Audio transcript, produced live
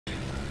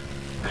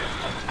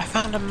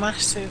found a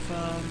massive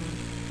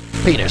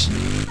penis.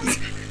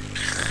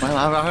 Well,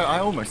 I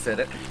almost said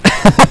it.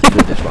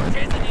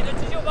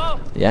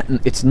 Yeah,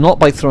 it's not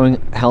by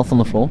throwing health on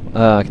the floor,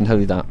 I can tell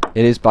you that.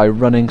 It is by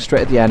running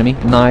straight at the enemy,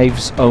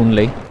 knives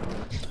only,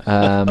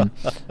 and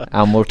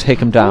we'll take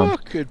him down.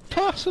 What could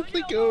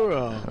possibly go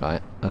wrong?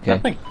 Right,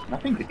 okay.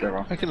 Nothing could go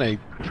wrong. How can I...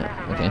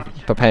 Okay,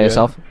 prepare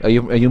yourself. Are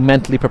you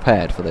mentally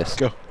prepared for this?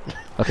 Go.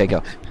 Okay,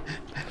 go.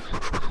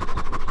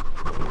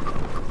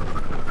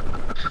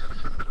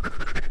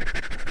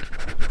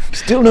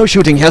 Still no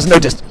shooting, he hasn't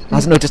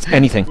noticed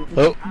anything.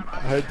 Oh, I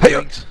heard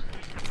things.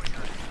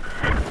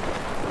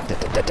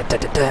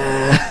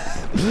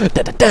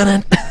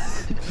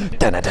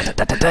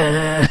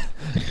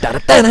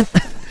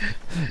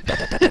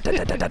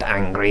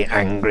 Angry,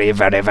 angry,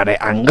 very, very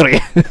angry.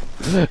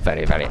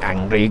 Very, very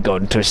angry,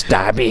 going to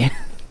stabby.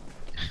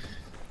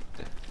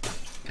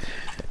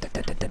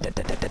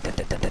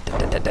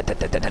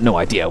 No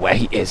idea where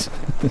he is.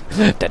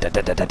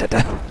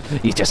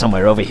 He's just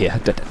somewhere over here.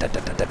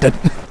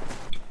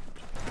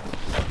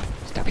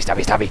 Stabby,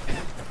 stabby, stabby.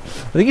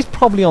 I think he's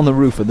probably on the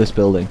roof of this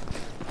building.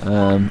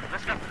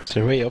 Is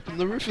there way up in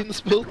the roof in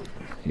this building?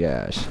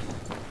 Yes.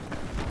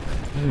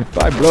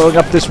 By blowing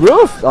up this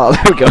roof! Oh,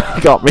 there we go.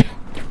 He got me.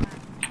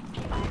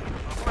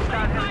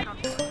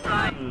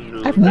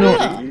 I've no...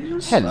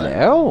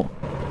 Hello?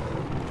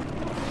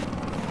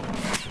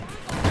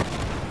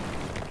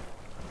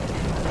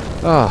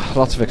 Ah,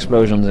 lots of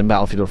explosions in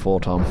Battlefield 4,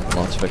 Tom.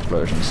 Lots of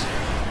explosions.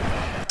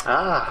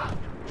 Ah.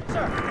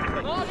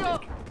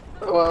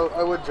 Well,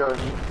 I would join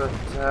you, but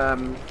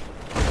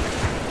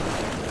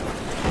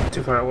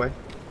too far away.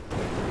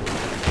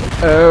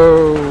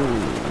 Oh.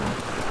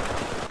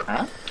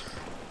 Huh?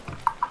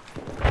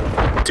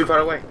 Too far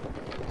away.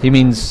 He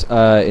means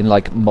in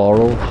like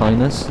moral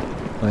highness,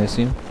 I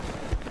assume.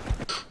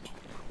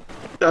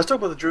 I was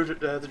talking about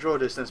the draw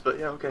distance, but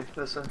yeah, okay.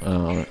 That's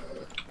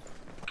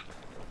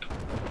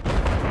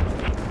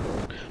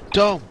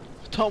Oh.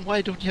 Tom,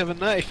 why don't you have a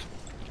knife?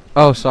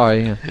 Oh,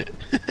 sorry. Yeah.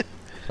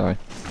 Sorry.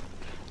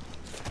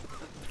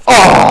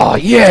 Oh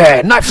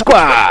yeah, knife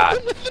squad!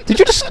 Did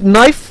you just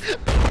knife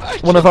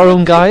one of our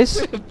own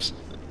guys?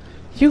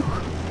 You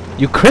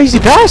crazy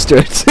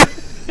bastards!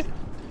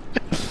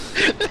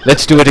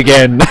 Let's do it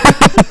again.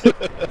 Here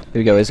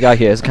we go. There's a guy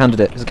here. There's a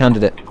candidate. There's a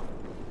candidate.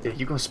 Yeah,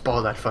 you're gonna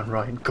spoil that fun,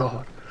 Ryan.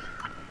 God.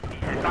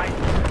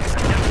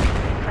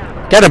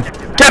 Get him!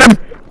 Get him!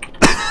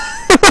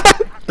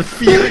 The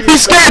fury.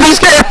 He's scared! He's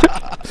scared!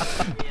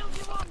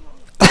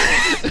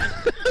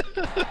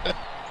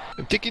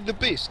 I'm taking the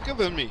base.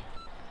 Cover me.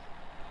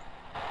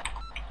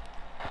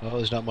 Oh,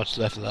 there's not much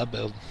left of that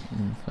build.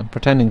 I'm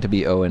pretending to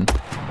be Owen.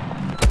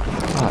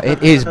 Oh,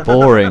 it is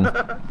boring.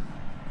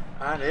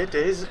 And it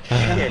is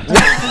shit.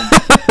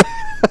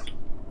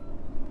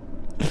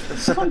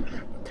 Son,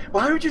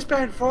 why would you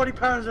spend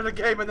 £40 on a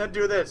game and then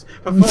do this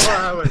for 4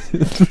 hours?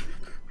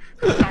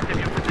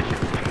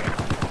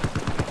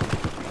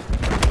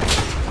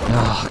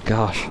 Oh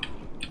gosh.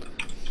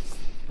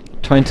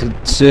 Trying to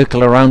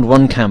circle around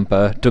one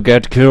camper to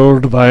get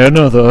killed by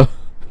another.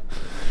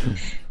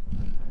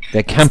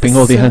 They're camping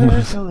all the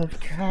angles.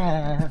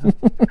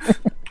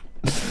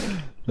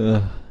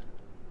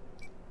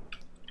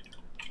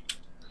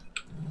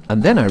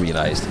 And then I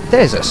realised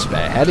there's a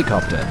spare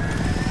helicopter.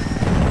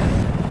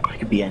 I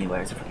could be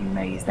anywhere. It's a fucking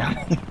maze down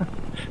here.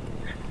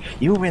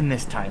 You win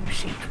this time,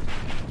 sheep.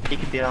 He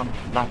could be on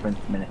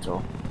Labyrinth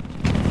Minotaur.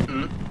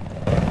 Mm.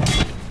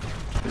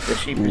 The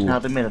sheep is now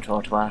the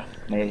Minotaur to our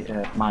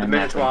my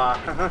Minotaur.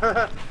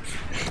 That's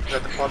the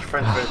posh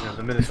French version of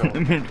the Minotaur.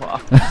 The Minotaur.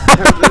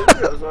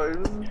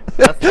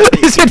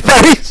 Is it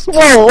very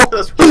small?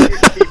 That's why you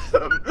keep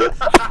them.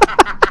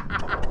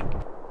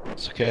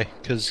 It's okay,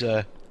 because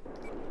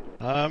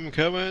I'm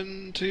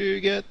coming to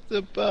get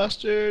the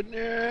bastard.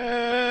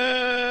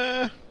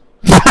 Yeah.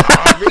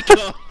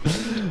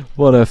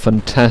 What a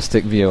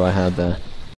fantastic view I had there.